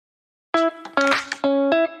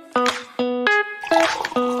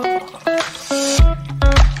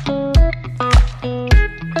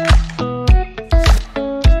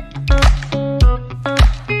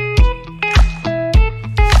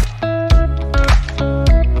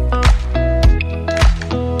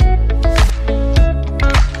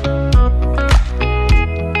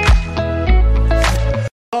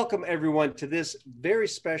everyone to this very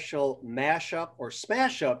special mashup or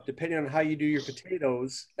smash up, depending on how you do your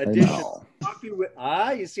potatoes edition. Coffee with,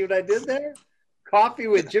 you see what I did there? Coffee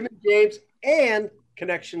with Jim and James and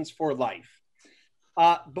Connections for Life.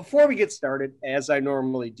 Before we get started, as I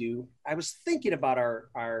normally do, I was thinking about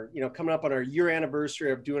our coming up on our year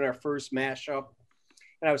anniversary of doing our first mashup.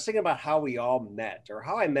 And I was thinking about how we all met or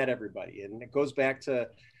how I met everybody. And it goes back to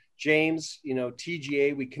James,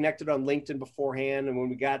 TGA. We connected on LinkedIn beforehand. And when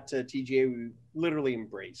we got to TGA, we literally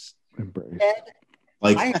embraced.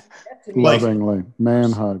 Ed, lovingly,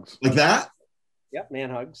 man hugs. Like that? Yep, man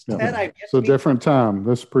hugs. Yep. Ted, it's a different time.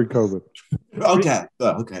 This is pre-COVID. Okay.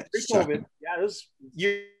 Pre-COVID. Yeah, it was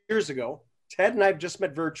years ago. Ted and I have just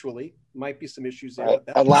met virtually. Might be some issues there with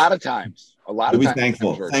that. A lot of times. You'll be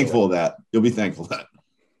thankful of that. You'll be thankful of that.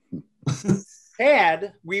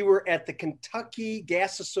 Ted, we were at the Kentucky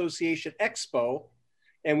Gas Association Expo,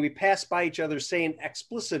 and we passed by each other saying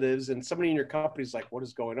explicitives, and somebody in your company is like, what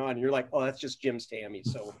is going on? And you're like, oh, that's just Jim's Tammy.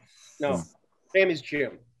 So, no, Tammy's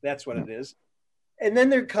Jim. That's what it is. And then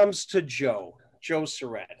there comes to Joe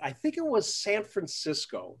Surratt. I think it was San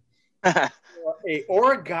Francisco, a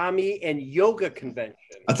origami and yoga convention.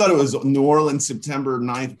 I thought it was New Orleans, September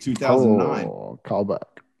 9th, 2009. Oh, callback.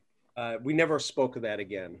 We never spoke of that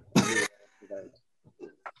again.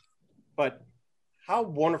 But how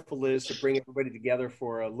wonderful it is to bring everybody together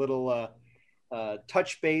for a little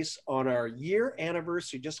touch base on our year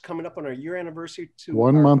anniversary, just coming up on our year anniversary.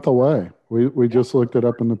 1 month away. We just looked it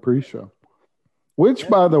up in the pre-show. Which,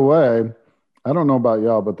 by the way, I don't know about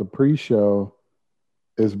y'all, but the pre-show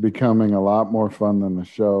is becoming a lot more fun than the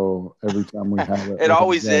show every time we have it. It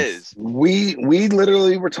always is. We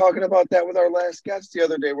literally were talking about that with our last guest the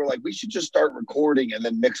other day. We're like, we should just start recording and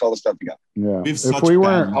then mix all the stuff together. Yeah. If we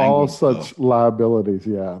weren't all such liabilities,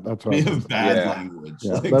 that's right. We have bad language.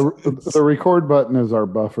 Yeah. The record button is our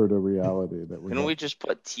buffer to reality. Couldn't we just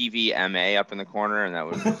put TVMA up in the corner and that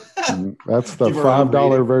would that's the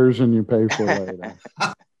 $5 version you pay for later.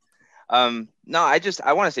 No,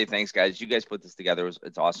 I want to say thanks, guys. You guys put this together.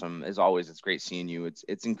 It's awesome. As always, it's great seeing you.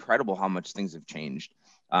 It's incredible how much things have changed,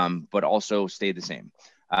 but also stayed the same.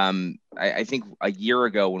 I think a year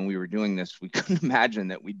ago when we were doing this, we couldn't imagine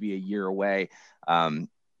that we'd be a year away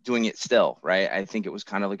doing it still, right? I think it was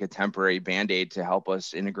kind of like a temporary Band-Aid to help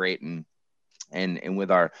us integrate and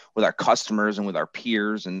with our customers and with our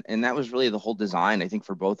peers. And that was really the whole design, I think,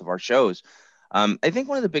 for both of our shows. I think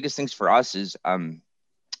one of the biggest things for us is,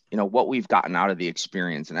 what we've gotten out of the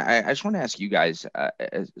experience. And I just want to ask you guys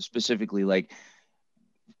specifically, like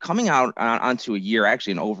coming out onto a year,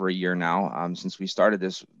 actually, and over a year now, since we started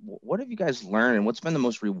this, what have you guys learned and what's been the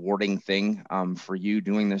most rewarding thing for you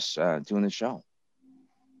doing this show?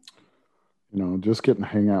 Just getting to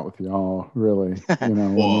hang out with y'all, really,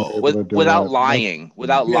 without lying.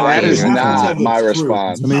 That is not my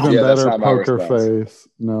response. An even better poker face.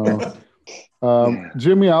 No.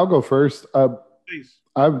 Jimmy, I'll go first. Please.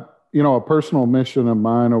 I've, a personal mission of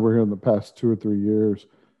mine over here in the past 2 or 3 years,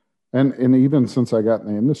 and even since I got in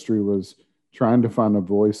the industry, was trying to find a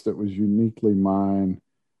voice that was uniquely mine,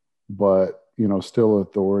 but, still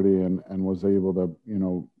authority and was able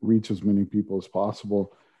to, reach as many people as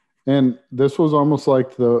possible. And this was almost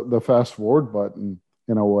like the fast forward button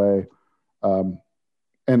in a way.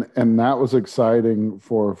 And that was exciting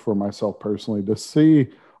for myself personally to see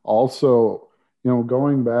also,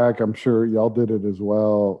 going back, I'm sure y'all did it as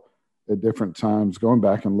well at different times, going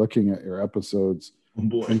back and looking at your episodes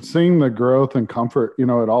and seeing the growth and comfort, a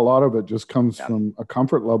lot of it just comes from a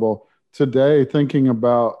comfort level. Today, thinking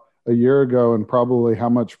about a year ago and probably how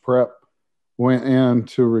much prep went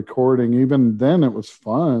into recording, even then it was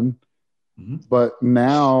fun. Mm-hmm. But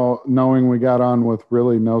now knowing we got on with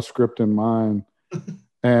really no script in mind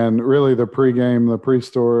and really the pregame, the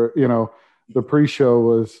pre-store, the pre-show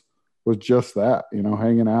was just that,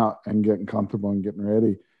 hanging out and getting comfortable and getting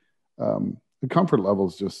ready. The comfort level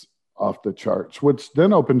is just off the charts, which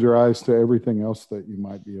then opened your eyes to everything else that you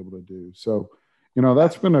might be able to do. So,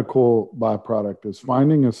 that's been a cool byproduct, is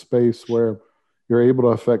finding a space where you're able to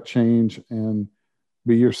affect change and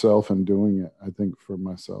be yourself and doing it, I think, for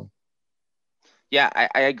myself. Yeah,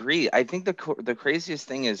 I agree. I think the craziest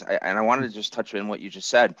thing is, and I wanted to just touch on what you just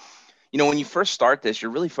said, when you first start this,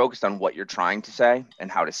 you're really focused on what you're trying to say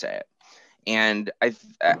and how to say it. And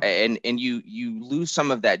you lose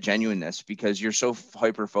some of that genuineness because you're so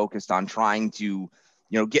hyper focused on trying to,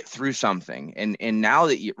 get through something. And now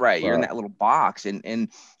that you're in that little box. And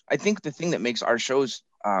I think the thing that makes our shows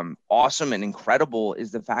awesome and incredible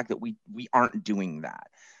is the fact that we aren't doing that.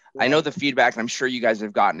 I know the feedback, and I'm sure you guys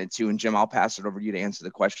have gotten it too. And Jim, I'll pass it over to you to answer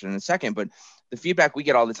the question in a second. But the feedback we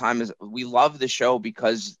get all the time is we love the show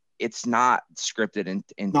because it's not scripted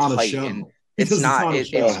and Not a tight, show. and Because it's not. not a It's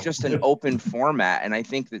show. just an open format, and I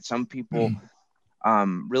think that some people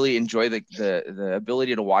really enjoy the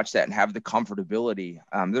ability to watch that and have the comfortability.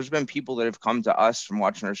 There's been people that have come to us from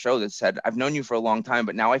watching our show that said, I've known you for a long time,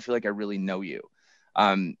 but now I feel like I really know you.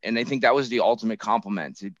 And I think that was the ultimate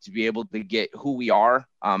compliment, to be able to get who we are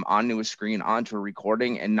onto a screen, onto a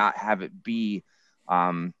recording, and not have it be,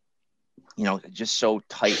 just so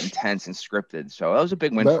tight and tense and scripted. So that was a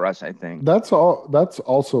big win for us, I think. That's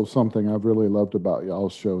also something I've really loved about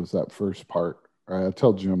y'all's show, is that first part. Right? I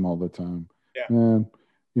tell Jim all the time, man,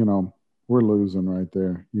 we're losing right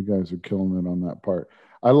there. You guys are killing it on that part.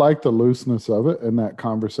 I like the looseness of it and that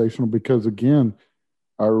conversational, because again,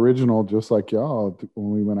 our original, just like y'all,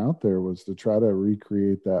 when we went out there, was to try to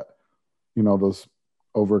recreate that, those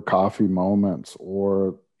over coffee moments,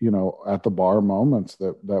 or, at the bar moments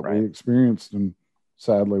that Right. we experienced and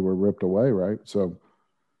sadly were ripped away. Right. So,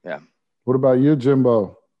 yeah. What about you,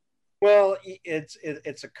 Jimbo? Well,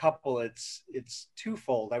 it's a couple. It's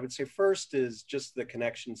twofold. I would say first is just the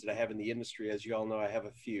connections that I have in the industry. As you all know, I have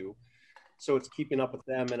a few. So it's keeping up with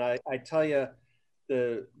them. And I tell you,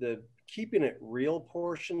 the keeping it real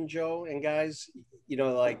portion, Joe and guys,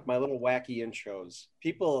 like my little wacky intros,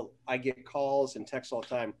 I get calls and texts all the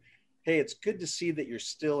time. Hey, it's good to see that you're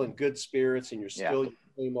still in good spirits and you're still your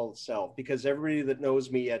same old self, because everybody that knows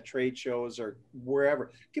me at trade shows or wherever,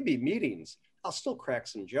 it could be meetings, I'll still crack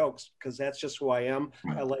some jokes, because that's just who I am.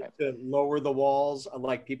 I like to lower the walls. I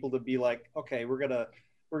like people to be like, okay, we're gonna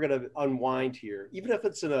unwind here. Even if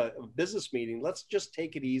it's in a business meeting, let's just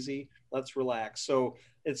take it easy. Let's relax. So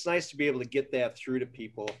it's nice to be able to get that through to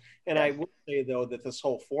people. And I would say, though, that this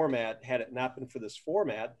whole format, had it not been for this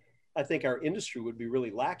format, I think our industry would be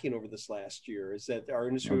really lacking over this last year. Is that our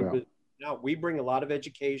industry would be, now we bring a lot of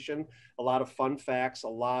education, a lot of fun facts, a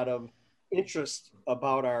lot of interest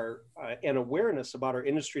about our and awareness about our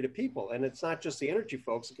industry to people. And it's not just the energy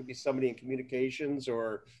folks. It could be somebody in communications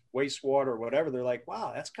or wastewater or whatever. They're like,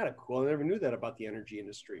 wow, that's kind of cool. I never knew that about the energy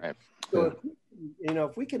industry. Right. So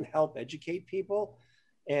if we can help educate people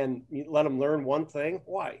and let them learn one thing,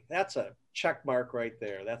 why, that's a check mark right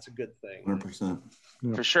there. That's a good thing. 100%.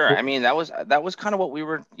 For sure. I mean, that was kind of what we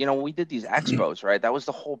were, we did these expos, right? That was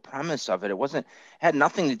the whole premise of it. It had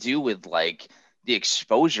nothing to do with like the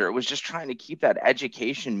exposure. It was just trying to keep that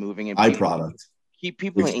education moving and keep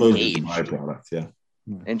people engaged. Byproduct,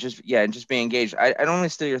 and just be engaged. I don't want to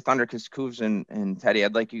steal your thunder, because Coos and Teddy,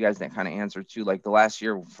 I'd like you guys to kind of answer too, like the last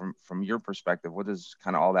year from your perspective, what does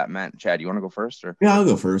kind of all that meant? Chad, you want to go first? Or yeah, I'll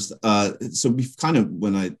go first. So we've kind of,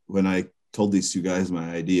 when I told these two guys my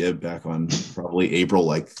idea back on probably April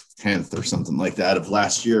 10th or something like that of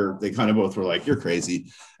last year, they kind of both were like, you're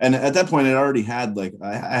crazy. And at that point, I already had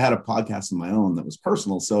I had a podcast of my own that was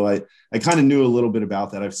personal. So I kind of knew a little bit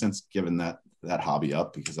about that. I've since given that hobby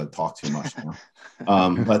up because I talk too much now.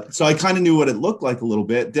 But so I kind of knew what it looked like a little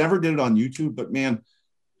bit. Never did it on YouTube, but man,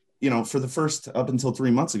 for the first up until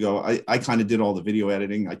 3 months ago, I kind of did all the video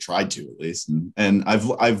editing. I tried to, at least. And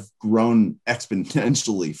I've grown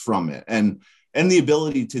exponentially from it. And the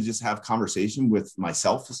ability to just have conversation with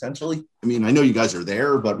myself, essentially. I mean, I know you guys are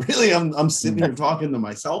there, but really I'm sitting here talking to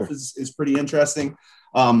myself is pretty interesting.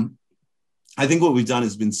 I think what we've done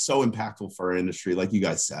has been so impactful for our industry, like you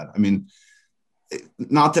guys said. I mean,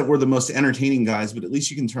 not that we're the most entertaining guys, but at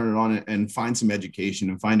least you can turn it on and find some education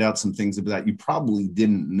and find out some things that you probably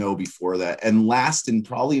didn't know before that. And last, and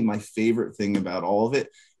probably my favorite thing about all of it,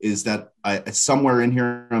 is that somewhere in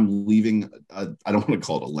here, I'm leaving, I don't want to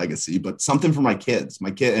call it a legacy, but something for my kids,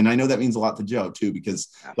 and I know that means a lot to Joe too, because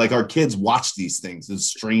our kids watch these things, as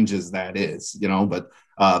strange as that is, but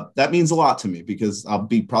that means a lot to me, because I'll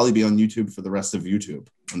probably be on YouTube for the rest of YouTube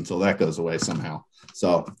until that goes away somehow.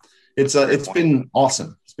 So it's been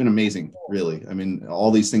awesome. It's been amazing, really. I mean, all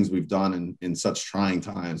these things we've done in such trying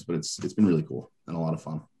times, but it's been really cool and a lot of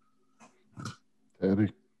fun.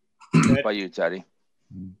 Teddy. What about you, Teddy?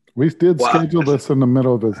 We did schedule this in the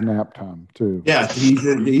middle of his nap time too. Yeah, he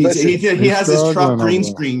has his truck green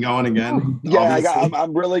screen going again. Yeah,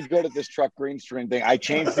 I'm really good at this truck green screen thing. I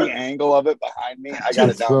changed the angle of it behind me. I got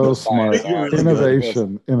it down. So smart.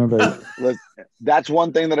 Innovation. That's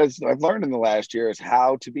one thing that I've learned in the last year, is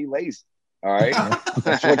how to be lazy. All right,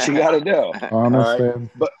 that's what you got to do. Understand.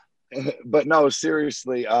 Right? But no,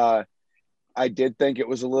 seriously, I did think it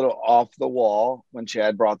was a little off the wall when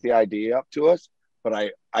Chad brought the idea up to us.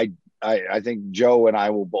 But I think Joe and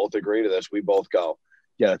I will both agree to this. We both go,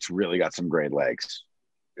 yeah, it's really got some great legs.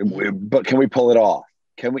 But can we pull it off?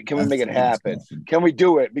 Can we make it happen? Can we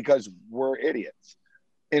do it? Because we're idiots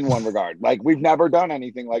in one regard. Like, we've never done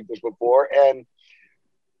anything like this before. And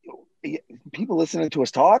people listening to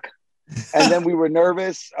us talk. And then we were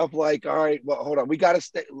nervous of like, all right, well, hold on. We got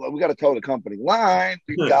to toe the company line.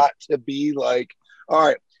 We got to be like, all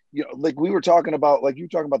right, like we were talking about, like you were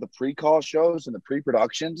talking about the pre-call shows and the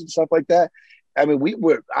pre-productions and stuff like that. I mean,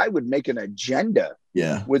 I would make an agenda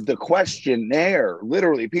with the questionnaire,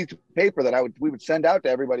 literally a piece of paper that we would send out to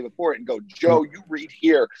everybody before it and go, Joe, you read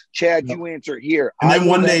here, Chad, you answer here. And then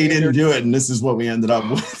one day he didn't do it, and this is what we ended up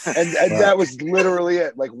with. And that was literally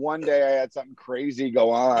it. Like one day I had something crazy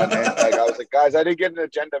go on, and like I was like, guys, I didn't get an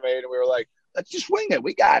agenda made, and we were like, let's just wing it.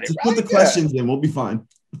 We got it. Just put the questions in, we'll be fine.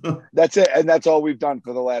 That's it, and that's all we've done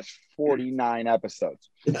for the last 49 episodes.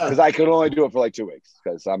 Because I could only do it for like 2 weeks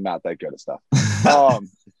because I'm not that good at stuff.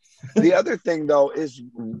 The other thing though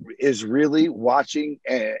is really watching,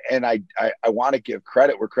 and I want to give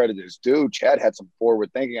credit where credit is due. Chad had some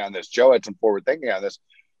forward thinking on this. Joe had some forward thinking on this.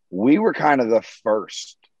 We were kind of the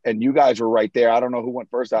first, and you guys were right there. I don't know who went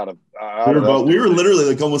first out of. We were literally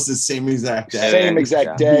like almost the same exact day. Same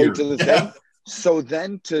exact day to the thing. So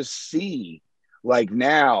then to see, like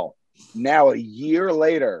now a year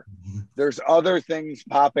later, there's other things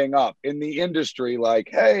popping up in the industry. Like,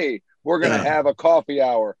 hey, we're gonna have a coffee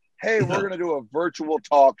hour. Hey, we're going to do a virtual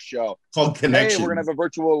talk show called Connections. Hey, we're going to have a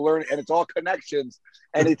virtual learning, and it's all connections.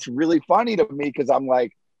 And it's really funny to me because I'm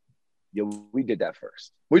like, we did that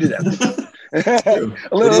first. We did that.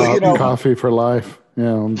 Coffee for life.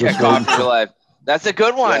 Yeah, I'm just coffee for life. That's a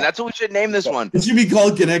good one. Yeah. That's what we should name this one. It should be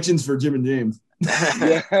called Connections for Jim and James.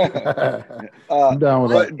 I'm down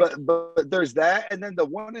with it. But there's that, and then the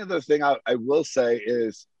one other thing I will say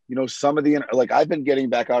is, some of I've been getting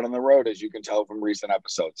back out on the road, as you can tell from recent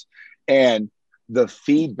episodes, and the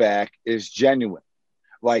feedback is genuine.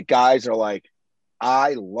 Like guys are like,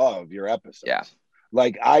 I love your episodes. Yeah.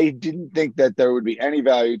 Like I didn't think that there would be any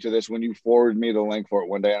value to this when you forwarded me the link for it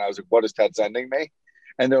one day. And I was like, what is Ted sending me?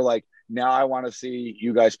 And they're like, now I want to see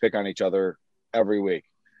you guys pick on each other every week.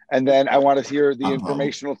 And then I want to hear the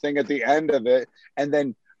informational thing at the end of it. And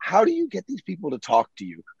then how do you get these people to talk to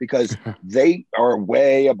you? Because they are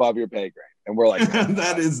way above your pay grade. And we're like,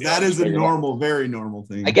 that is a very normal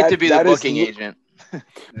thing. I get to be the booking agent.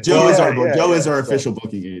 Joe is our official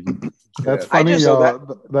booking agent. That's funny,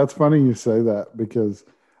 y'all. That's funny you say that because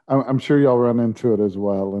I'm sure y'all run into it as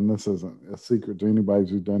well. And this isn't a secret to anybody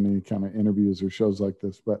who's done any kind of interviews or shows like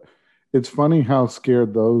this. But it's funny how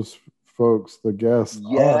scared those folks, the guests,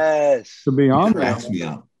 are to be on there.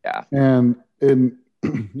 Yeah. And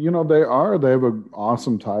they have an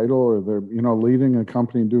awesome title, or they're, leading a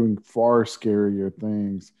company doing far scarier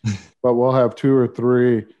things, but we'll have 2 or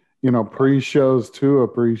 3, pre-shows to a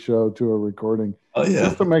pre-show to a recording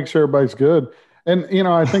just to make sure everybody's good. And,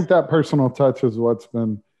 I think that personal touch is what's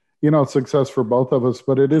been, success for both of us,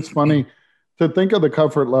 but it is funny to think of the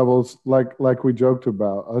comfort levels, like we joked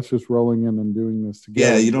about us just rolling in and doing this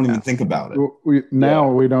together. Yeah. You don't even think about it. We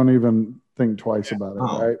don't even think twice about it,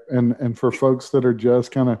 right? And for folks that are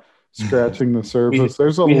just kind of scratching the surface,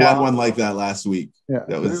 we had one like that last week. Yeah,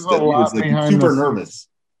 that was like super nervous.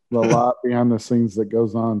 A lot behind the scenes that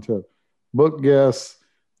goes on to book guests,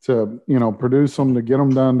 to produce them, to get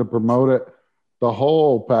them done, to promote it. The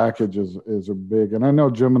whole package is a big. And I know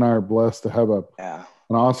Jim and I are blessed to have an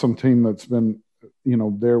awesome team that's been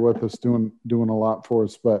there with us doing a lot for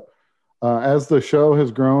us. But as the show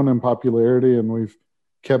has grown in popularity and we've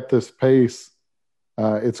kept this pace,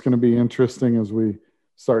 it's going to be interesting as we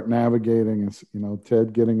start navigating, as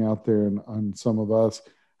Ted getting out there and some of us,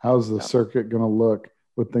 how's the circuit going to look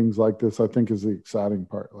with things like this? I think is the exciting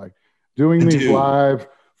part, like doing these live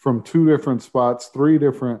from 2 different spots, 3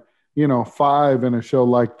 different, 5 in a show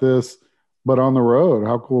like this, but on the road.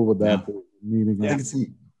 How cool would that be?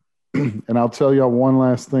 Meeting and I'll tell y'all one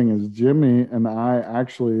last thing is Jimmy and I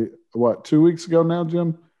actually, 2 weeks ago now,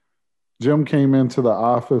 Jim came into the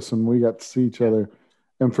office and we got to see each other.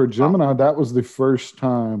 And for Jim and I, that was the first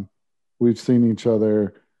time we've seen each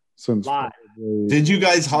other since. Did you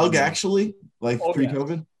guys hug actually?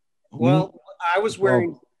 Pre-COVID? Yeah. Well, I was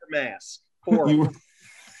wearing a mask.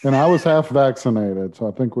 And I was half vaccinated, so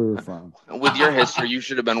I think we were fine. With your history, you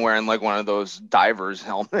should have been wearing like one of those divers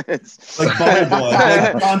helmets. Like Bubble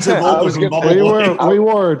Boy. We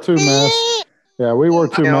wore 2 masks. Yeah, we wore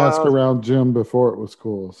 2 masks around Jim before it was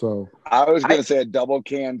cool. So I was going to say a double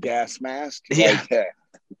can gas mask. Yeah.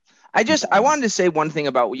 I wanted to say one thing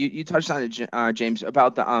about you touched on it, James,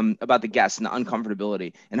 about the guests and the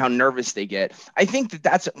uncomfortability and how nervous they get. I think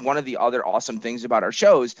that's one of the other awesome things about our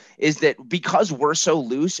shows is that because we're so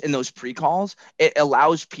loose in those pre-calls, it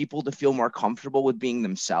allows people to feel more comfortable with being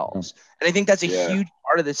themselves. And I think that's a huge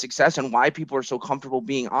part of the success and why people are so comfortable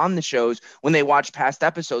being on the shows when they watch past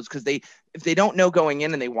episodes. Because if they don't know going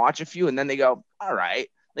in and they watch a few and then they go, all right,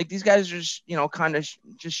 like these guys are just, kind of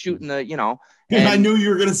just shooting the, And I knew you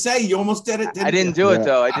were going to say, you almost did it. I didn't do it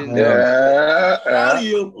though. I didn't do it. I'm proud of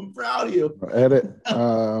you. I'm proud of you. Edit.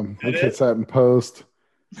 We get that in post.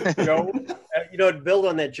 To build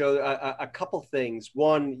on that, Joe, a couple things.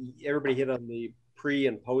 One, everybody hit on the pre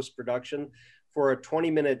and post production. For a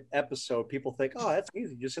 20-minute episode, people think, oh, that's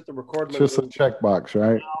easy. Just hit the record. It's just a checkbox,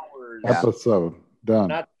 right? Episode done.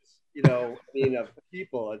 Not, of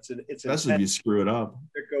people. It's especially if you screw it up.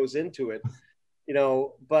 That goes into it,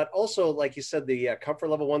 But also, like you said, the comfort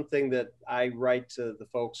level. One thing that I write to the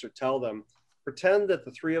folks or tell them: pretend that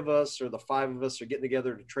the 3 of us or the 5 of us are getting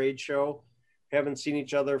together at a trade show, haven't seen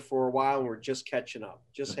each other for a while, and we're just catching up.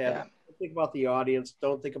 Don't think about the audience.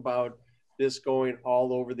 Don't think about this going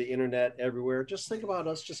all over the internet everywhere. Just think about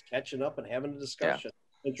us just catching up and having a discussion.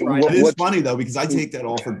 It is funny though, because I take that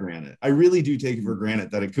all for granted. I really do take it for granted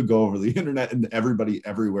that it could go over the internet and everybody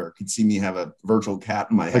everywhere could see me have a virtual cat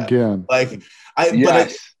in my head. Again,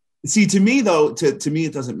 see, to me though, to me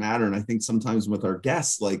it doesn't matter. And I think sometimes with our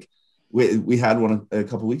guests, like we had one a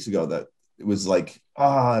couple of weeks ago that it was like,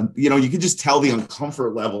 you could just tell the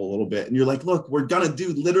uncomfort level a little bit. And you're like, look, we're going to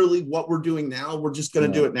do literally what we're doing now. We're just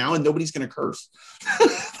going to do it now and nobody's going to curse.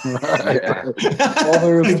 The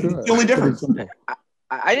only difference.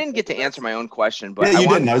 I didn't get to answer my own question, but you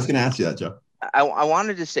didn't. I was going to ask you that, Joe. I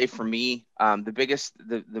wanted to say for me,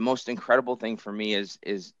 the most incredible thing for me is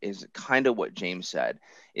kind of what James said,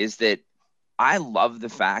 is that I love the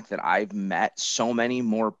fact that I've met so many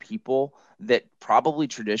more people that probably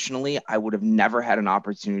traditionally I would have never had an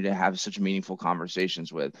opportunity to have such meaningful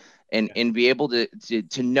conversations with, and be able to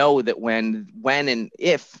know that when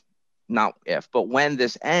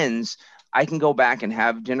this ends, I can go back and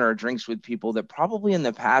have dinner or drinks with people that probably in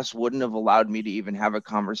the past wouldn't have allowed me to even have a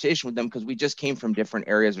conversation with them because we just came from different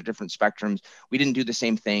areas or different spectrums. We didn't do the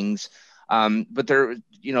same things. But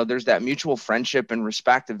there's that mutual friendship and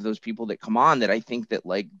respect of those people that come on that I think that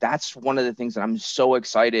that's one of the things that I'm so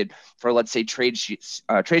excited for, let's say trade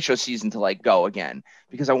show season to go again,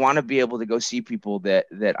 because I want to be able to go see people that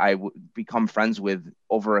I become friends with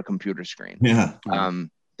over a computer screen. Yeah.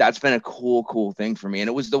 That's been a cool thing for me. And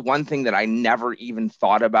it was the one thing that I never even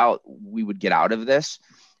thought about we would get out of this.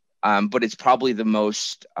 But it's probably the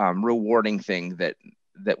most rewarding thing that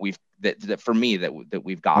for me that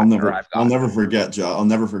we've gotten. I'll never forget, Joe. I'll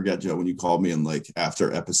never forget, Joe, when you called me and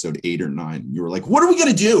after episode 8 or 9, you were like, what are we going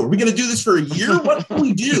to do? Are we going to do this for a year? What can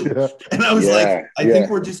we do? Yeah. And I was I think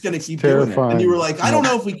we're just going to keep doing it. And you were like, I don't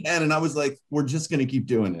know if we can. And I was like, we're just going to keep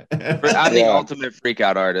doing it. I'm the ultimate freak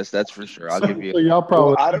out artist. That's for sure. I'll give you. Y'all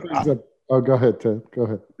probably. Go ahead, Ted. Go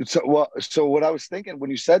ahead. So what I was thinking when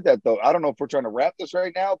you said that, though, I don't know if we're trying to wrap this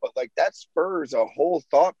right now, but that spurs a whole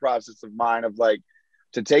thought process of mine of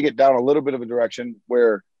to take it down a little bit of a direction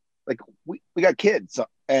where we got kids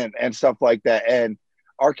and stuff like that. And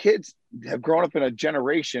our kids have grown up in a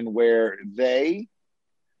generation where they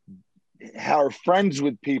are friends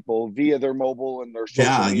with people via their mobile and their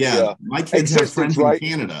social media. Yeah. My kids have friends in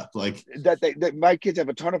Canada. My kids have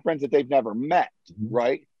a ton of friends that they've never met. Mm-hmm.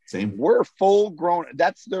 Right. Same. We're full grown.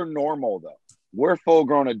 That's their normal though. We're full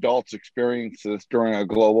grown adults experiencing this during a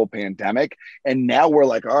global pandemic. And now we're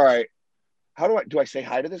like, all right, how do I say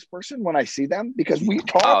hi to this person when I see them? Because we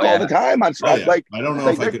talk all the time on stuff. I don't know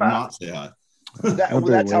if I could not say hi.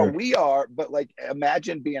 That's how we are. But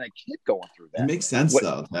imagine being a kid going through that. It makes sense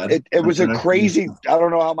though. It was a crazy. I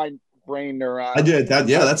don't know how my brain neuron. I did that.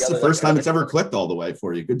 Yeah, that's the first time it's ever clicked all the way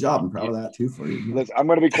for you. Good job. I'm proud of that too for you. Listen, I'm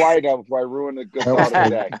going to be quiet now before I ruin the good part of the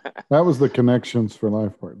day. That was the connections for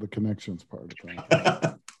life part. The connections part.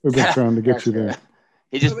 We've been trying to get you there.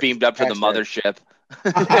 He just beamed up to the mothership.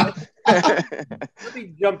 Let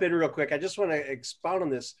me jump in real quick. I just want to expound on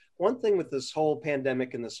this. One thing with this whole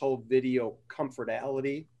pandemic and this whole video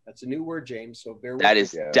comfortality, that's a new word, James. So bear with me. That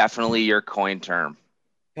is definitely your coin term.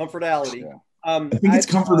 Comfortality. Yeah. I think it's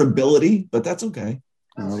comfortability, but that's okay.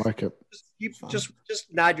 I like it. Just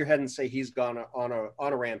nod your head and say he's gone on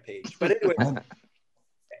a rampage. But anyway,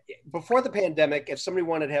 before the pandemic, if somebody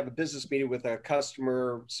wanted to have a business meeting with a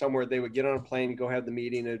customer somewhere, they would get on a plane, go have the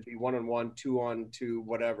meeting. It'd be 1-on-1, 2-on-2,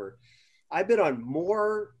 whatever. I've been on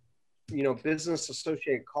more, business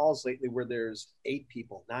associated calls lately where there's 8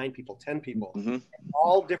 people, 9 people, 10 people,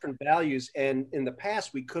 all different values. And in the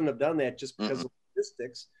past, we couldn't have done that just because of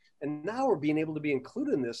logistics. And now we're being able to be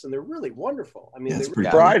included in this, and they're really wonderful. I mean,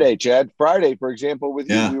 Friday, Chad. Friday, for example, with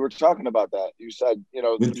you, we were talking about that. You said,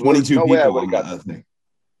 with 22 people on that thing.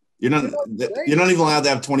 You're not even allowed to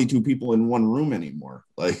have 22 people in one room anymore.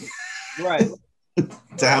 Right.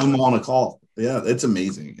 to have them all on a call. Yeah, it's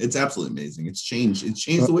amazing. It's absolutely amazing. It's changed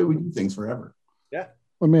the way we do things forever. Yeah.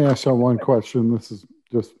 Let me ask you one question. This is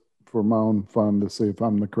just for my own fun to see if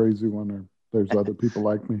I'm the crazy one or there's other people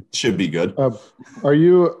like me. Should be good. Are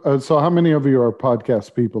you, so how many of you are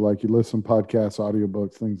podcast people? Like you listen to podcasts,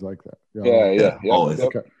 audiobooks, things like that? Yeah. Always.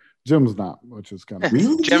 Okay. Jim's not, which is kind of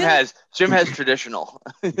really. Jim has traditional.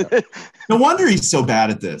 No wonder he's so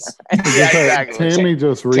bad at this. Yeah, exactly. Tammy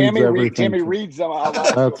just reads everything. Tammy reads them out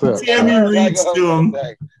loud. That's it. Tammy reads to him.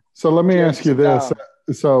 So let me Jim, ask you sit this. down.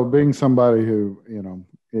 So being somebody who, you know,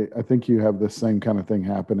 I think you have the same kind of thing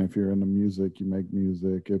happen if you're into music, you make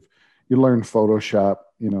music, if you learn Photoshop,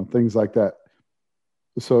 you know, things like that.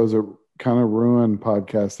 So has it kind of ruined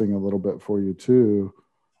podcasting a little bit for you too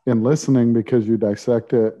in listening because you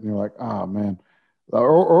dissect it and you're like, oh man,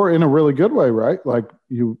 or in a really good way, right? Like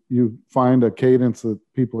you find a cadence that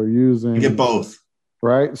people are using. You get both.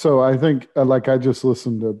 Right. So I think like I just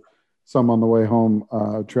listened to some on the way home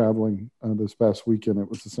traveling this past weekend. It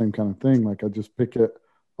was the same kind of thing. Like I just pick it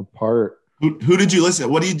apart. Who did you listen?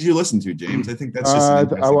 What did you listen to, James? I think that's just.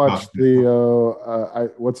 I watched Theo.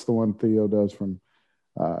 What's the one Theo does from?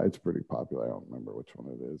 It's pretty popular. I don't remember which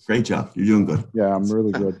one it is. Great job. You're doing good. Yeah, I'm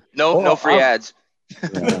really good. No free ads.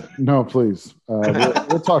 Yeah. No, please.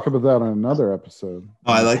 We'll talk about that on another episode.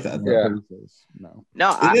 Oh, I like that. Yeah.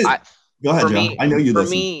 No, I go ahead, John. I know you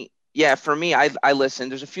listen. For me, I listen.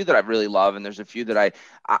 There's a few that I really love, and there's a few that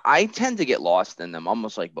I tend to get lost in them,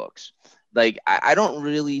 almost like books. Like I don't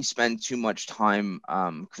really spend too much time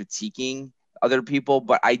critiquing other people,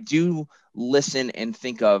 but I do listen and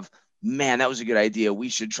think of, man, that was a good idea. We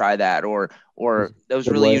should try that, or that was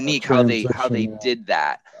really unique how they did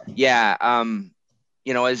that. Yeah.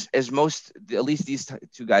 You know, as most, at least these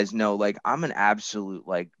two guys know, like I'm an absolute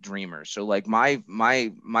like dreamer. So like my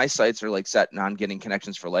sights are like set on getting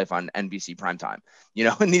Connections for Life on NBC primetime, you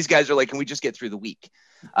know, and these guys are like, can we just get through the week?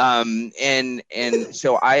 And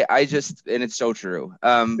so I just, and it's so true.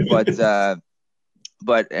 But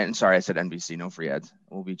and sorry, I said NBC, no free ads.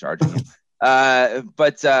 We'll be charging you.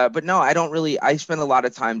 But no, I don't really, I spend a lot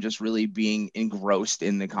of time just really being engrossed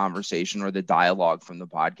in the conversation or the dialogue from the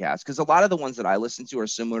podcast. Cause a lot of the ones that I listen to are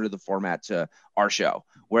similar to the format to our show,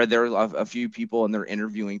 where there are a few people and they're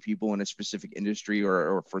interviewing people in a specific industry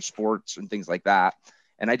or for sports and things like that.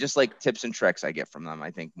 And I just like tips and tricks I get from them,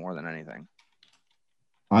 I think, more than anything.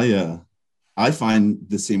 I find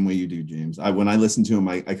the same way you do, James. When I listen to him,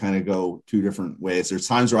 I kind of go two different ways. There's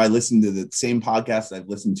times where I listen to the same podcast I've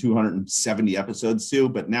listened 270 episodes to,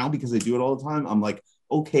 but now because I do it all the time, I'm like,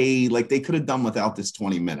 okay, like they could have done without this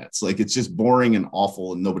 20 minutes. Like it's just boring and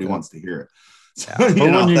awful and nobody wants to hear it. So,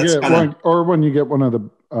 when you get one of the,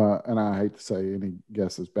 and I hate to say any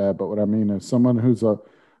guess is bad, but what I mean is someone who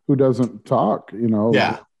doesn't talk, you know,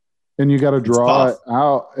 and you got to draw it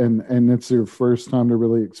out and it's your first time to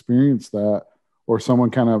really experience that, or someone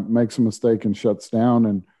kind of makes a mistake and shuts down,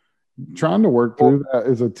 and trying to work through that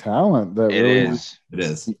is a talent that it is.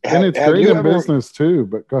 And it's great in business too,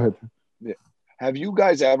 but go ahead. Have you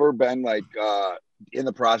guys ever been like in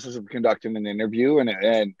the process of conducting an interview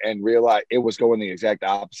and realize it was going the exact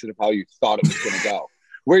opposite of how you thought it was going to go?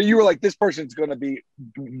 Where you were like, this person's going to be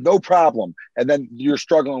no problem, and then you're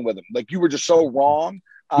struggling with them. Like you were just so wrong.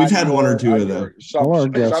 We've had one or two of them. All our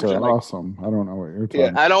guests are awesome. I don't know what you're talking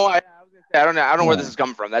about. I don't know where this is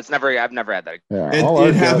coming from. I've never had that. Yeah,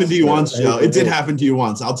 it happened to you once, Joe. It did happen to you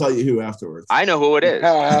once. I'll tell you who afterwards. I know who it is.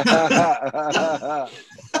 I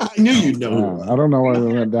knew you'd know. I don't know why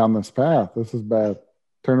we went down this path. This is bad.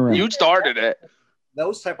 Turn around. You started it.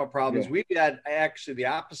 Those type of problems. We've had actually the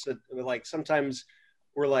opposite. Like sometimes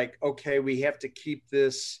we're like, okay, we have to keep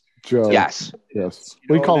this. Joe. Yes.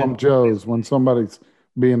 We call them Joes when somebody's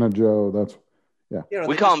being a Joe. That's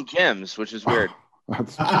we call them Jims, which is weird.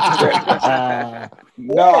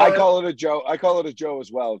 No, I call it a Joe. I call it a Joe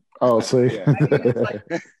as well. Oh, see,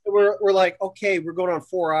 we're like, okay, we're going on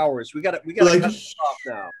 4 hours. We got to cut this off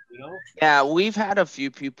now. You know? Yeah, we've had a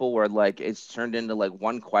few people where like it's turned into like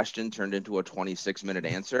one question turned into a 26-minute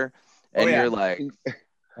answer, and you're like.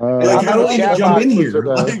 How do I jump in here?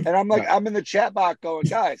 And I'm like, I'm in the chat box going,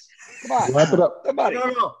 guys, come on, wrap it up. Somebody.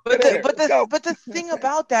 No. But the thing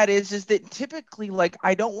about that is that typically, like,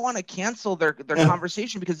 I don't want to cancel their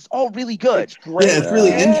conversation because it's all really good. It's great. Yeah, it's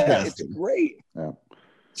really interesting. It's great. Yeah,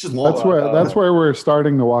 it's just that's where we're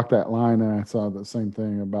starting to walk that line. And I saw the same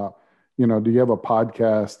thing about, you know, do you have a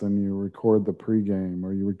podcast and you record the pregame,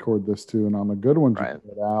 or you record this too, and on the good ones you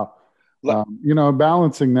put it out. You know,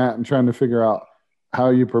 balancing that and trying to figure out how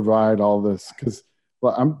you provide all this, because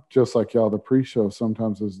I'm just like y'all. The pre-show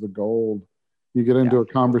sometimes is the gold. You get into a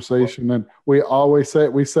conversation, and we always say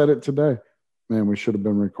it. We said it today. Man, we should have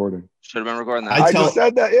been recording. Should have been recording that. I just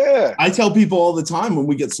said that. Yeah. I tell people all the time when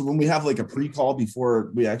we have like a pre-call before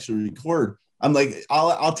we actually record, I'm like,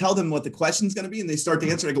 I'll tell them what the question's going to be, and they start to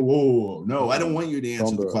answer. I go, whoa, no, I don't want you to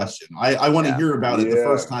answer the question. I want to hear about it the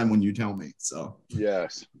first time when you tell me. So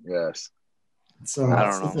yes. So I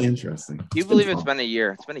it's don't know. definitely interesting. Do you believe it's been a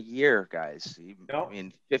year? It's been a year, guys. Nope. I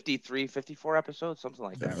mean, 53, 54 episodes, something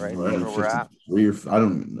like that, right? Right. Where we're at. I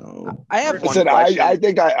don't even know. I have one Listen, question.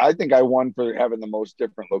 I think I won for having the most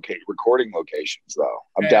different recording locations, though.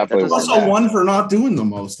 I'm Yeah, definitely that Also one for not doing the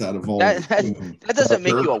most out of all. that doesn't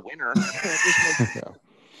make you a winner. It just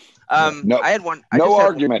makes- No, I had one. no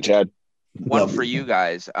argument, Chad. One for you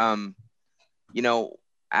guys. You know,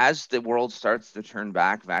 as the world starts to turn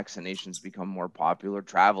back, vaccinations become more popular.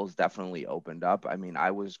 Travel's definitely opened up. I mean,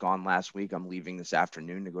 I was gone last week. I'm leaving this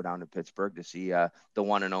afternoon to go down to Pittsburgh to see the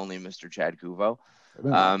one and only Mr. Chad Kuvo.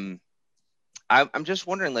 I'm just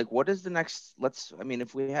wondering, like, what is the next?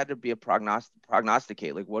 If we had to be a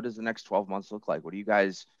prognosticate, like, what does the next 12 months look like? What do you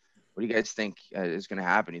guys think is going to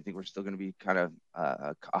happen? You think we're still going to be kind of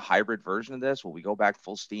a hybrid version of this? Will we go back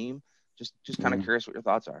full steam? Just kind of curious what your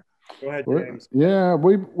thoughts are. Go ahead, James. Yeah,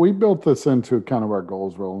 we built this into kind of our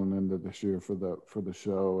goals rolling into this year for the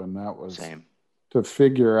show, and that was to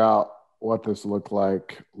figure out what this looked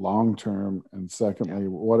like long term, and secondly,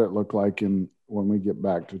 what it looked like when we get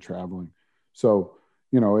back to traveling. So,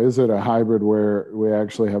 is it a hybrid where we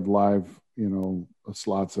actually have live,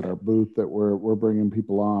 slots at our booth that we're bringing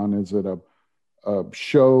people on? Is it a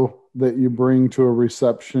show that you bring to a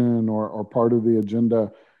reception or part of the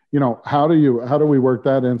agenda? How do we work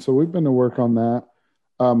that in? So we've been to work on that.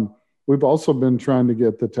 We've also been trying to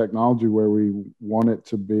get the technology where we want it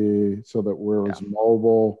to be so that we're as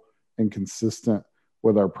mobile and consistent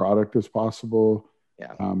with our product as possible.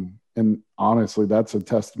 Yeah. And honestly, that's a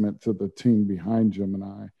testament to the team behind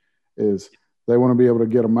Gemini. Is they want to be able to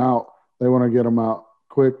get them out. They want to get them out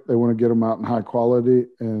quick. They want to get them out in high quality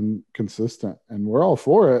and consistent. And we're all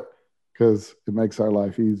for it because it makes our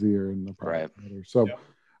life easier and the product better. So.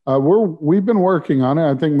 We've been working on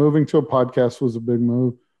it. I think moving to a podcast was a big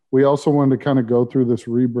move. We also wanted to kind of go through this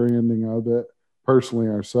rebranding of it personally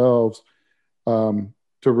ourselves to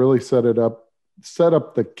really set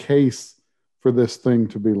up the case for this thing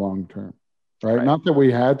to be long term, right? Not that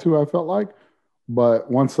we had to, I felt like,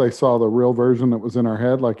 but once they saw the real version that was in our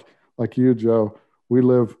head, like you, Joe, we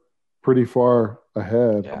live pretty far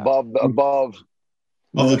ahead, above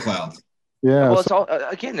the clouds. Yeah. Well, it's all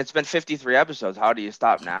again. It's been 53 episodes. How do you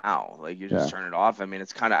stop now? Like you just turn it off. I mean,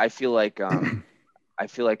 it's kind of. I feel like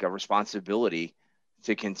a responsibility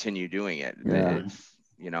to continue doing it.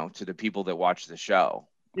 To the people that watch the show.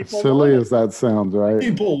 Silly as that sounds, right?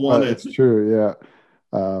 People want it. It's true. Yeah.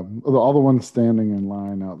 All the ones standing in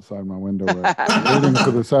line outside my window waiting for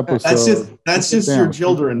this episode. That's just your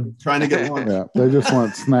children trying to get lunch. Yeah, they just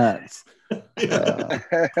want snacks.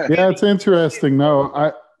 It's interesting.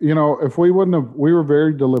 No, if we were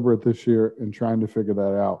very deliberate this year in trying to figure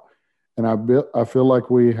that out. And I feel like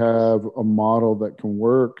we have a model that can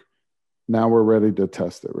work. Now we're ready to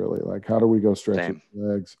test it really. Like, how do we go stretch its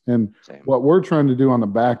legs? And what we're trying to do on the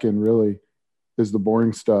back end really is the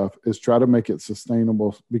boring stuff, is try to make it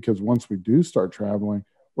sustainable, because once we do start traveling,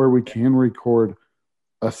 where we can record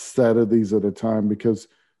a set of these at a time, because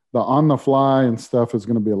the on the fly and stuff is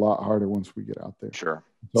going to be a lot harder once we get out there. Sure.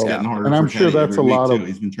 So, it's getting harder. And I'm sure that's a lot of.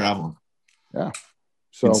 He's been traveling. Yeah.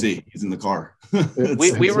 So you can see he's in the car.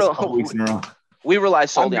 We rely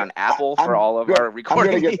solely on Apple for all of our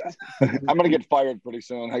recording. I'm gonna get fired pretty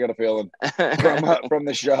soon. I got a feeling from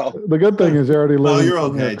the show. The good thing is you already live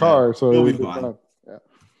in your car, so you'll be fine.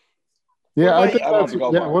 Yeah, I think that's.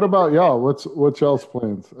 Yeah. What about y'all? What's y'all's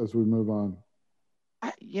plans as we move on?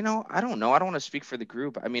 I don't know. I don't want to speak for the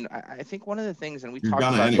group. I mean, I think one of the things, and we talked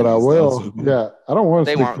about, anyways, but I will. Yeah, I don't want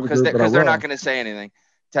to. They won't, because they're not going to say anything.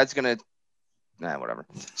 Ted's going to, whatever.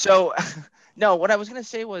 So, no, what I was going to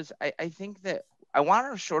say was, I think that I want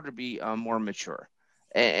our show to be more mature,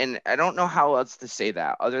 and I don't know how else to say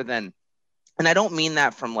that other than, and I don't mean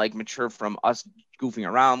that from like mature from us goofing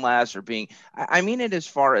around less or being. I mean it as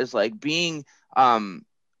far as like being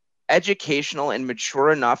educational and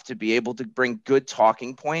mature enough to be able to bring good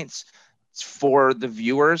talking points for the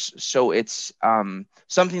viewers, so it's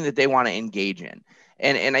something that they want to engage in.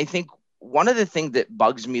 And I think one of the things that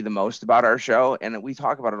bugs me the most about our show, and we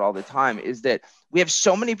talk about it all the time, is that we have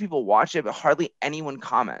so many people watch it, but hardly anyone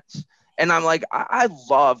comments. And I'm like, I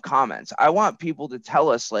love comments. I want people to tell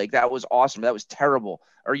us, like, that was awesome, that was terrible,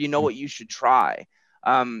 or what you should try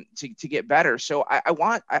to get better. So I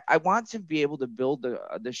want to be able to build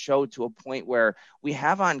the show to a point where we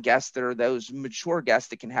have on guests that are those mature guests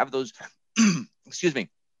that can have those excuse me,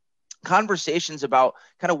 conversations about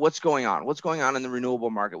kind of what's going on in the renewable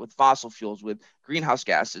market with fossil fuels, with greenhouse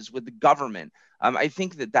gases, with the government. I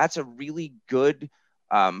think that that's a really good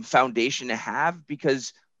foundation to have,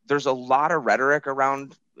 because there's a lot of rhetoric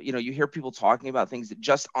around, you know, you hear people talking about things that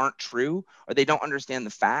just aren't true, or they don't understand the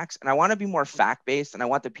facts. And I want to be more fact-based, and I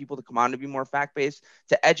want the people to come on to be more fact-based,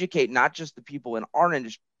 to educate not just the people in our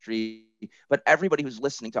industry, but everybody who's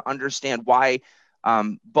listening, to understand why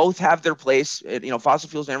both have their place, you know, fossil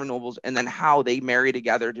fuels and renewables, and then how they marry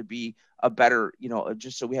together to be a better, you know,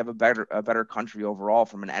 just so we have a better country overall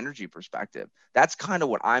from an energy perspective. That's kind of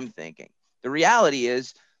what I'm thinking. The reality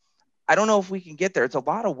is, I don't know if we can get there. It's a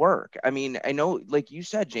lot of work. I mean, I know, like you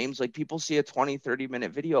said, James, like people see a 20,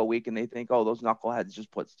 30-minute video a week and they think, oh, those knuckleheads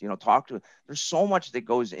just put, you know, talk to it. There's so much that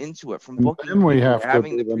goes into it, from booking. And we have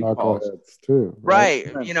having to be the the knuckleheads too.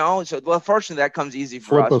 Right. You know, so, well, fortunately that comes easy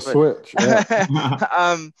for Flip us. a switch.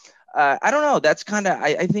 Yeah. I don't know. That's kind of,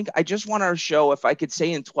 I think I just want our show, if I could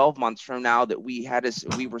say in 12 months from now that we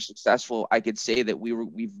were successful, I could say that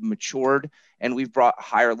we've matured and we've brought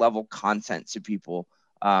higher level content to people,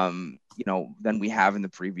 you know, than we have in the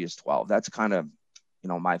previous 12. That's kind of, you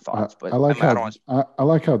know, my thoughts. But I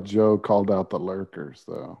like how Joe called out the lurkers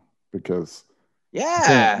though, because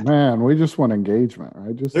man, we just want engagement,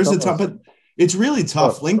 right? Just there's a tough, but it's really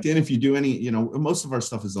tough. LinkedIn, if you do any, you know, most of our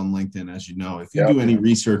stuff is on LinkedIn, as you know. If you do any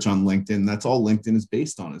research on LinkedIn, that's all LinkedIn is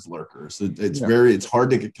based on, is lurkers. It's hard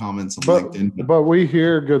to get comments on LinkedIn. But we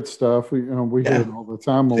hear good stuff. We hear it all the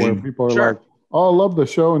time where people are like, oh, I love the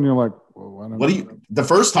show. And you're like, well, the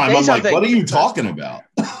first time I'm like, what are you talking about?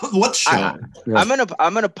 What show? I'm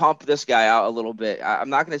gonna pump this guy out a little bit. I'm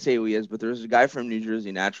not gonna say who he is, but there's a guy from New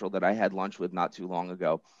Jersey Natural that I had lunch with not too long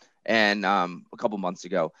ago, and a couple months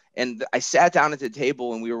ago. And I sat down at the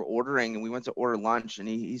table and we were ordering, and we went to order lunch, and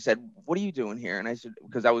he said, what are you doing here? And I said,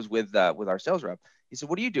 because I was with our sales rep. He said,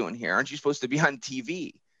 what are you doing here? Aren't you supposed to be on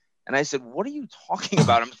TV? And I said, what are you talking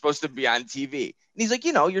about? I'm supposed to be on TV. And he's like,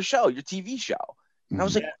 you know, your TV show. And I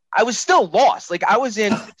was like, I was still lost. Like I was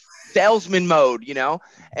in salesman mode, you know?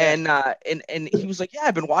 And he was like, yeah,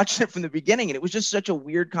 I've been watching it from the beginning. And it was just such a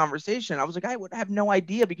weird conversation. I was like, I would have no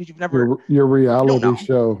idea, because you've never your reality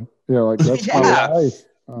show. Yeah. Like that's my life.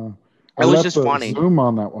 It was just funny. Zoom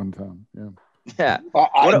on that one time. Yeah.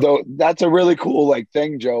 That's a really cool like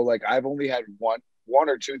thing, Joe. Like I've only had one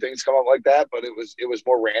or two things come up like that, but it was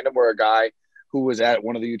more random, where a guy who was at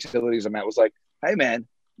one of the utilities I'm at was like, hey man,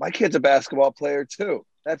 my kid's a basketball player too.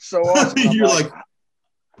 That's so awesome. You're like,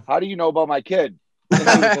 how do you know about my kid? And he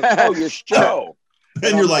was like, oh, your show.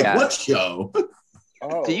 And you're like, what show?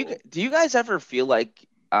 Oh. Do you guys ever feel like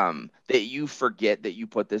that you forget that you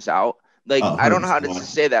put this out? Like, I don't know how to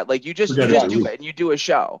say that. Like you just do it and you do a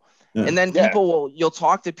show. Yeah. And then you'll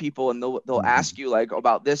talk to people and they'll ask you like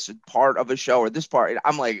about this part of a show or this part.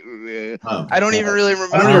 I'm like, I don't even really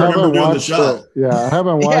remember. I don't remember doing the show. I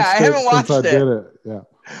haven't watched it since I did it. Yeah,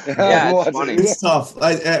 it's funny. It's tough.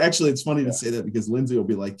 It's funny to say that, because Lindsay will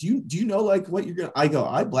be like, do you know like what you're gonna?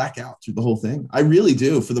 I black out through the whole thing. I really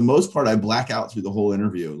do. For the most part, I black out through the whole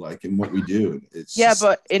interview, like in what we do. It's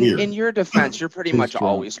but in your defense, you're pretty much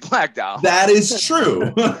always blacked out. That is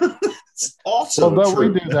true. It's also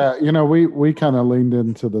true. We do that. You know, we kind of leaned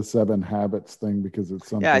into the 7 habits thing because it's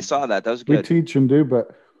something. Yeah, I saw that. That was good. We teach and do,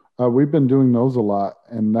 but we've been doing those a lot,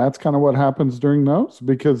 and that's kind of what happens during those,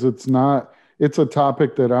 because it's a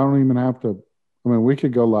topic that I don't even have to. I mean, we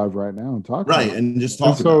could go live right now and talk. Right, and just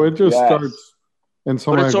talk. So it just starts, and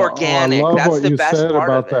somebody. But it's organic. I love that's what the you best said part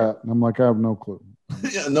about of it. that. And I'm like, I have no clue.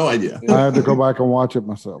 Yeah, no idea. I had to go back and watch it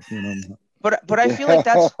myself. You know. But I feel like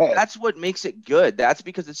that's what makes it good. That's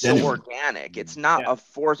because it's so organic. It's not a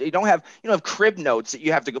force. You don't have crib notes that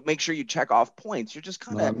you have to make sure you check off points. You're just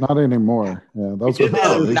kind of not anymore. Yeah, those were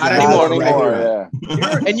not anymore.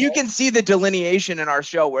 And you can see the delineation in our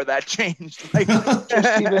show where that changed. Like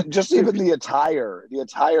just even the attire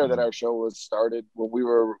that our show was started when we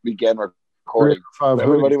began recording.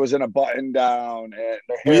 Everybody was in a button down, and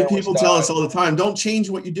we have people tell us all the time, don't change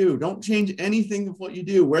what you do. Don't change anything of what you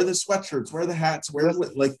do. Wear the sweatshirts, wear the hats,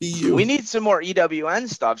 be you. We need some more EWN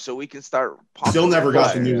stuff so we can start pumping. Still never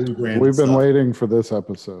got the new rebrand. We've been waiting for this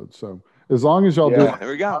episode. So as long as y'all do there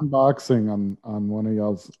we go. unboxing on one of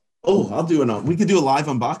y'all's. Oh, I'll do we could do a live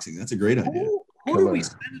unboxing. That's a great idea. Who did we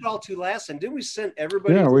send it all to last? And didn't we send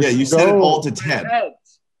everybody? You sent it all to Ted.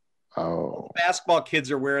 Oh, basketball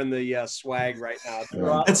kids are wearing the swag right now.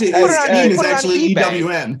 Yeah. That's it. His team is actually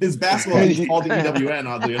EWN. His basketball is called the EWN.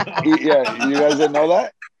 Oddly enough. Yeah, you guys didn't know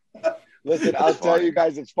that? Listen, I'll tell you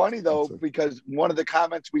guys, it's funny though, because one of the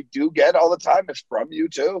comments we do get all the time is from you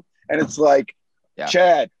too, and it's like,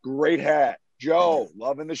 Chad, great hat. Joe,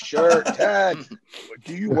 loving the shirt. Ted,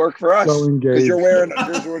 do you work for us? So Because engaged. you're wearing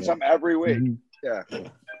something every week. Mhm. Yeah.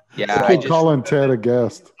 Yeah, I keep calling Ted a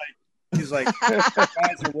guest. He's like, you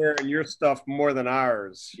guys are wearing your stuff more than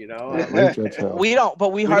ours, you know? I'm Reach like, that hell. we don't, but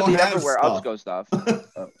we We hardly don't have ever wear stuff. Upsco stuff.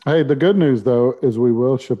 Hey, the good news though is we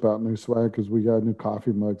will ship out new swag because we got new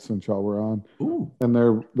coffee mugs since y'all were on, Ooh, and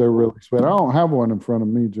they're really sweet. I don't have one in front of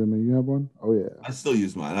me, Jimmy. You have one? Oh yeah. I still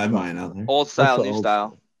use mine. I have mine out there. Old style, the new old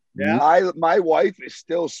style. yeah. My wife is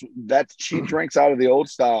still she drinks out of the old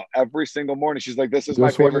style every single morning. She's like, "This is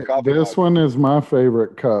my favorite coffee." This one is my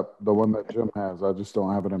favorite cup, the one that Jim has. I just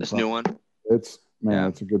don't have it in This front. new one. It's Yeah.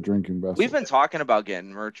 it's a good drinking vessel. We've been talking about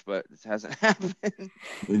getting merch, but it hasn't happened.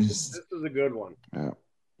 We just This is a good one.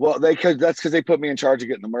 Well, that's because they put me in charge of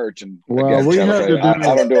getting the merch, and Well, again, we Chad will had tell to you, I do-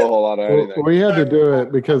 don't do a whole lot of anything. We had to do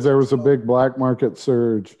it because there was a big black market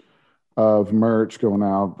surge of merch going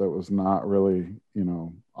out that was not really,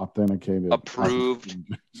 authenticated. Approved.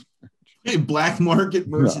 hey, black market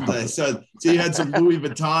merchandise. So you had some Louis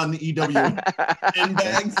Vuitton EW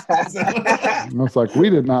handbags. I was like, we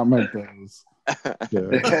did not make those.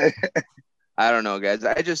 Yeah. I don't know, guys.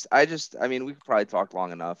 I mean, we could probably talk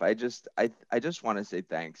long enough. I just want to say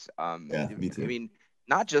thanks. Yeah, me too. I mean,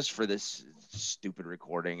 not just for this stupid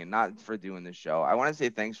recording and not for doing this show. I want to say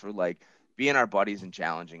thanks for like being our buddies and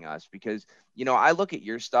challenging us because, I look at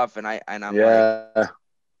your stuff and I'm like,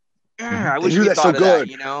 I wish we thought of that,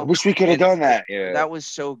 I wish we could have done that. Yeah. That was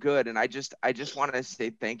so good. And I just want to say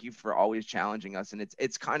thank you for always challenging us. And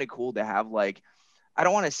it's kind of cool to have like, I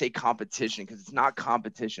don't want to say competition because it's not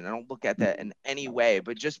competition. I don't look at that in any way,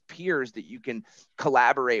 but just peers that you can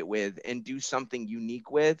collaborate with and do something unique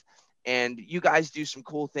with. And you guys do some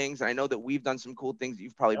cool things. And I know that we've done some cool things that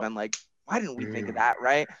you've probably been like, why didn't we think of that?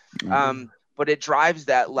 Right. But it drives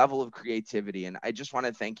that level of creativity. And I just want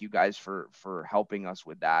to thank you guys for helping us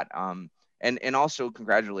with that. And also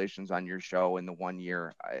congratulations on your show in the 1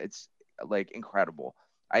 year. It's like incredible.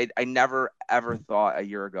 I never ever thought a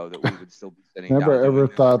year ago that we would still be sitting Never down ever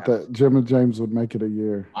doing thought this. that Jim and James would make it a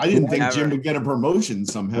year. I didn't think Never. Jim would get a promotion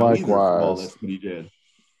somehow either for all Likewise. this, but he did.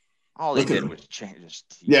 All he Look at did him. was change.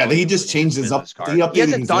 Yeah, he just changed his up. business card. He He updated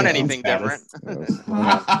hasn't his done LinkedIn anything different. status.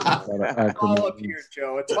 Yes. It's all up here,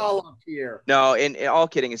 Joe. It's all up here. No, and all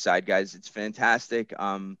kidding aside, guys, it's fantastic.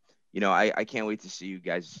 I can't wait to see you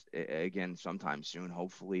guys again sometime soon.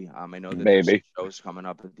 Hopefully, I know that there's some shows coming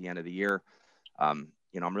up at the end of the year. I'm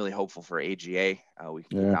really hopeful for AGA. We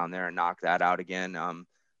can get down there and knock that out again.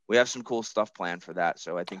 We have some cool stuff planned for that.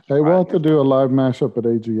 So I think Hey, we'll have to do a live mashup at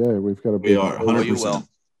AGA. We've got to be. We are 100%. You will.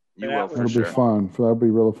 You will for That'll sure. be fun. That'll be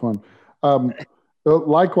really fun.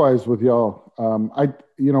 Likewise with y'all.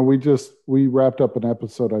 We wrapped up an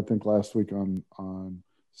episode I think last week on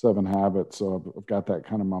 7 Habits, so I've got that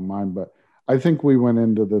kind of in my mind. But I think we went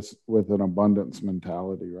into this with an abundance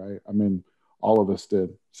mentality, right? I mean, all of us did.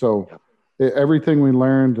 So everything we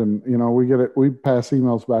learned, and we pass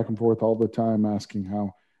emails back and forth all the time asking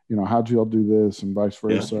how'd y'all do this and vice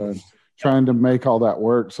versa, and trying to make all that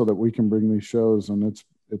work so that we can bring these shows. And it's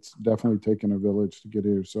definitely taken a village to get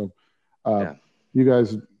here. So you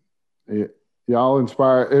guys, y'all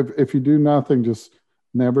inspire. If you do nothing, just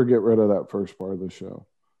never get rid of that first part of the show.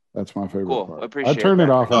 That's my favorite part. I appreciate I turned it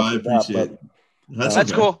off. I appreciate it. That's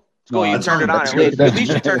cool. It's cool. No, You turned it on. At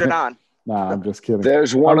least you turned it on. Nah, I'm just kidding.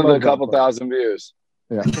 There's one of the couple thousand views.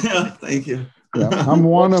 Yeah. Thank you. Yeah. I'm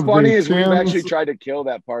one What's of funny the is we've Chins- actually tried to kill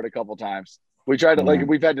that part a couple times. We tried to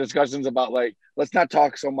we've had discussions about let's not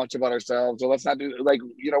talk so much about ourselves, or let's not do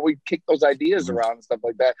we kick those ideas around and stuff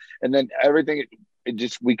like that, and then everything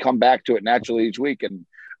we come back to it naturally each week, and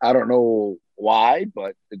I don't know why,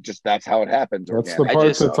 but that's how it happens. That's the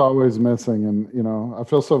part that's always missing, and I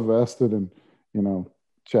feel so vested in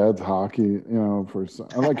Chad's hockey, for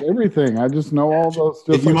like everything. I just know all those.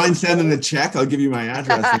 If you mind sending a check, I'll give you my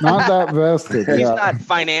address. Not that vested. He's not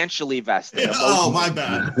financially vested. Oh, my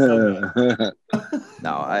bad.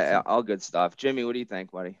 No, all good stuff. Jimmy, what do you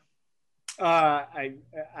think, buddy? I'm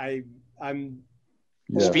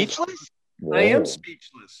speechless. Whoa. I am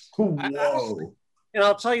speechless. Whoa. And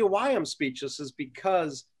I'll tell you why I'm speechless is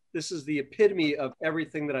because this is the epitome of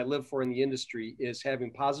everything that I live for in the industry, is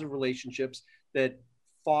having positive relationships that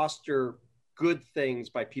foster good things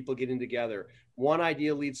by people getting together. One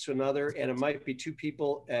idea leads to another, and it might be two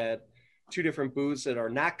people at two different booths that are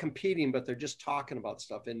not competing, but they're just talking about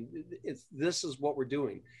stuff. And this is what we're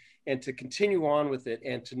doing. And to continue on with it,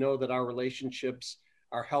 and to know that our relationships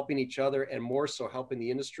are helping each other, and more so helping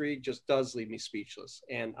the industry, just does leave me speechless.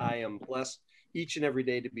 And I am blessed each and every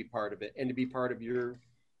day to be part of it, and to be part of your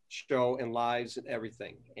show and lives and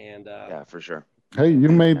everything. And yeah, for sure. Hey, you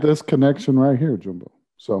made this connection right here, Jumbo.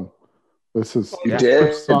 So This is You did.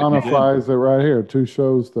 personifies it right here. Two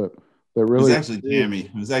shows that really.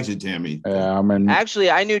 It was actually Tammy. Yeah, I mean, Actually,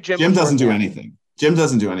 I knew Jim. Jim doesn't do anything. Jim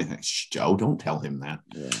doesn't do anything. Shh, Joe, don't tell him that.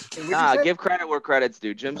 Nah, give credit where credit's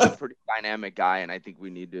due. Jim's a pretty dynamic guy, and I think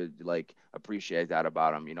we need to like appreciate that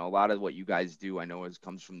about him. You know, a lot of what you guys do, I know,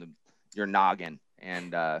 comes from your noggin,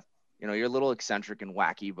 and you know, you're a little eccentric and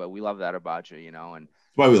wacky, but we love that about you. You know, and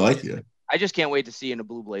That's why we like you. I just can't wait to see you in a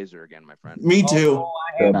blue blazer again, my friend. Me too. Oh,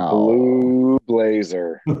 The blue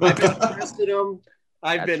blazer. I've been pressing them.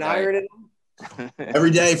 I've been ironing them.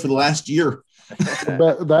 Every day for the last year.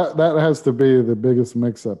 that has to be the biggest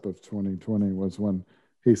mix-up of 2020 was when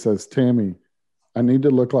he says, "Tammy, I need to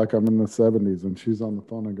look like I'm in the 70s," and she's on the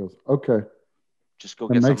phone and goes, "Okay." Just go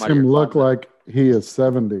get and makes him look like he is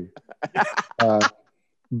 70.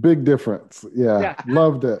 Big difference. Yeah,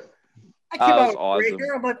 loved it. I came out with gray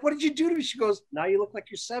hair. I'm like, "What did you do to me?" She goes, "Now you look like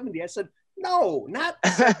you're 70." I said, "No, not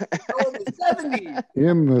 70. No, the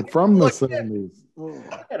 70s." From the 70s.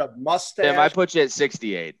 I had a mustache. Tim, I put you at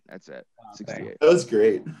 68. That's it. 68. That was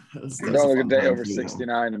great. Don't look a day over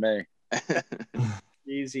 69 to me.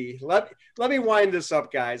 Easy. Let me wind this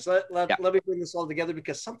up, guys. Let me bring this all together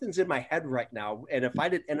because something's in my head right now. And if I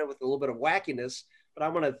didn't end it with a little bit of wackiness, but I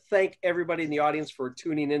want to thank everybody in the audience for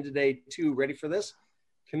tuning in today too. Ready for this?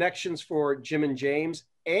 Connections for Jim and James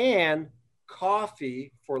and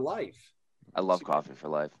Coffee for Life. I love Coffee for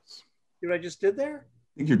Life. See what I just did there?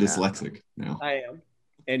 I think you're dyslexic now. I am.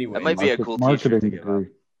 Anyway, that might be a cool T-shirt to give away.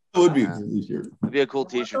 That would be a cool T-shirt. It'd be a cool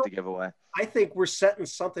T-shirt to give away. I think we're setting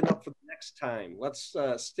something up for the next time. Let's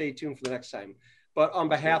stay tuned for the next time. But on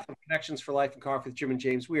behalf of Connections for Life and Coffee with Jim and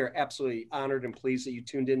James, we are absolutely honored and pleased that you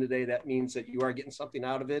tuned in today. That means that you are getting something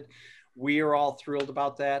out of it. We are all thrilled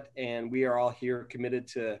about that, and we are all here committed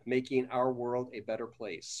to making our world a better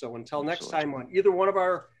place. So until next time on either one of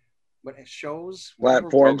our shows,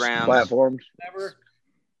 platforms, whatever,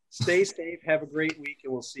 stay safe, have a great week,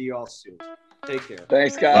 and we'll see you all soon. Take care.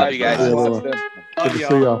 Thanks, guys. Love you guys. Good to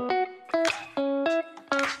see y'all.